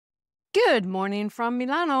Good morning from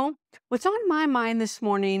Milano. What's on my mind this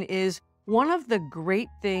morning is one of the great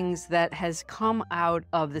things that has come out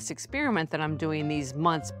of this experiment that I'm doing these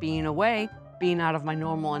months, being away, being out of my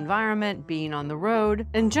normal environment, being on the road,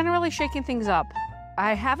 and generally shaking things up.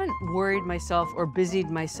 I haven't worried myself or busied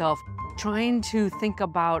myself trying to think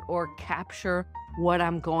about or capture what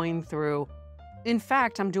I'm going through. In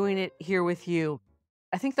fact, I'm doing it here with you.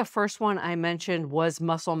 I think the first one I mentioned was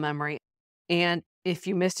muscle memory. And if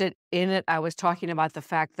you missed it, in it, I was talking about the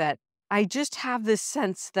fact that I just have this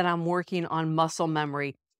sense that I'm working on muscle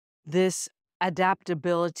memory, this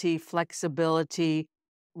adaptability, flexibility,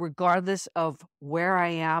 regardless of where I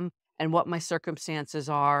am and what my circumstances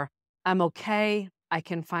are. I'm okay. I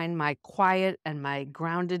can find my quiet and my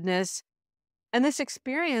groundedness. And this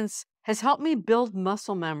experience has helped me build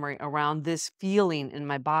muscle memory around this feeling in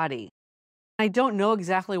my body. I don't know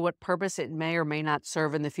exactly what purpose it may or may not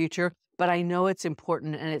serve in the future, but I know it's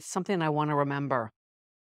important and it's something I want to remember.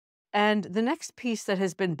 And the next piece that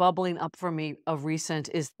has been bubbling up for me of recent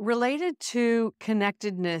is related to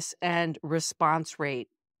connectedness and response rate.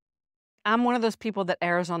 I'm one of those people that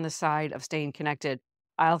errs on the side of staying connected.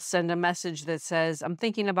 I'll send a message that says, I'm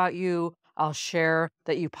thinking about you. I'll share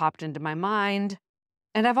that you popped into my mind.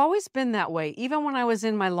 And I've always been that way, even when I was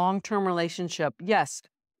in my long-term relationship. Yes,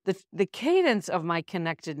 the cadence of my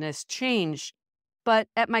connectedness changed, but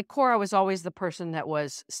at my core, I was always the person that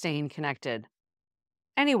was staying connected.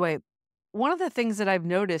 Anyway, one of the things that I've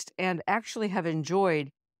noticed and actually have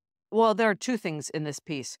enjoyed, well, there are two things in this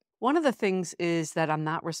piece. One of the things is that I'm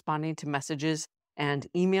not responding to messages and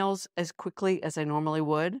emails as quickly as I normally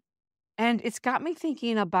would. And it's got me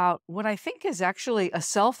thinking about what I think is actually a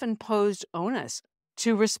self-imposed onus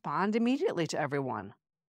to respond immediately to everyone.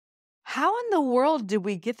 How in the world did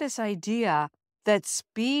we get this idea that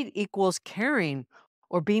speed equals caring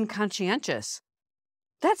or being conscientious?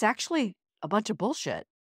 That's actually a bunch of bullshit.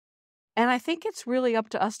 And I think it's really up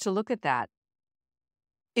to us to look at that.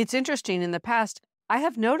 It's interesting, in the past, I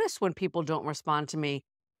have noticed when people don't respond to me,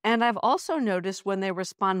 and I've also noticed when they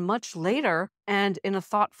respond much later and in a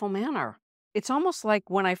thoughtful manner. It's almost like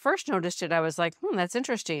when I first noticed it, I was like, that's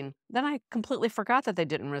interesting. Then I completely forgot that they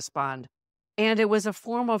didn't respond. And it was a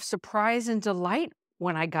form of surprise and delight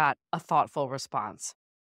when I got a thoughtful response.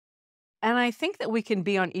 And I think that we can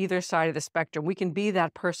be on either side of the spectrum. We can be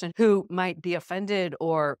that person who might be offended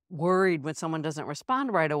or worried when someone doesn't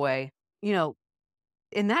respond right away.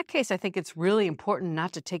 In that case, I think it's really important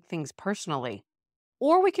not to take things personally.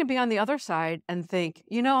 Or we can be on the other side and think,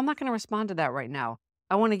 I'm not going to respond to that right now.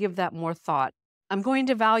 I want to give that more thought. I'm going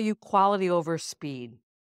to value quality over speed.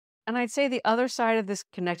 And I'd say the other side of this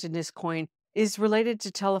connectedness coin is related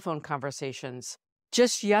to telephone conversations.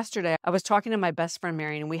 Just yesterday, I was talking to my best friend,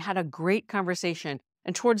 Marion, and we had a great conversation.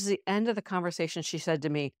 And towards the end of the conversation, she said to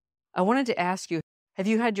me, I wanted to ask you, have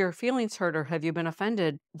you had your feelings hurt or have you been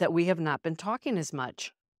offended that we have not been talking as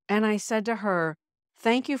much? And I said to her,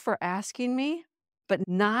 thank you for asking me, but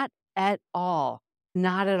not at all.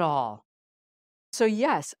 Not at all. So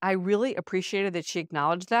yes, I really appreciated that she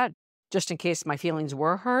acknowledged that, just in case my feelings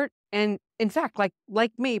were hurt. And in fact,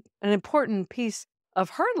 like me, an important piece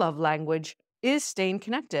of her love language is staying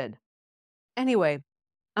connected. Anyway,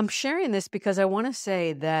 I'm sharing this because I want to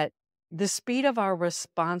say that the speed of our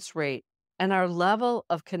response rate and our level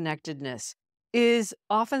of connectedness is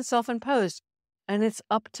often self-imposed, and it's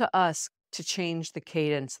up to us to change the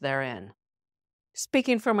cadence therein.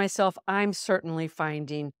 Speaking for myself, I'm certainly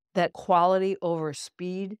finding that quality over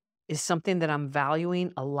speed is something that I'm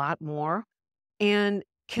valuing a lot more. And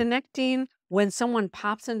connecting when someone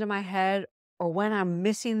pops into my head or when I'm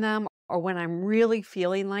missing them or when I'm really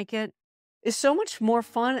feeling like it is so much more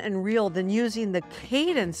fun and real than using the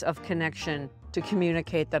cadence of connection to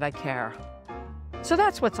communicate that I care. So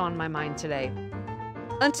that's what's on my mind today.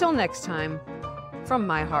 Until next time, from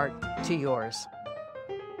my heart to yours.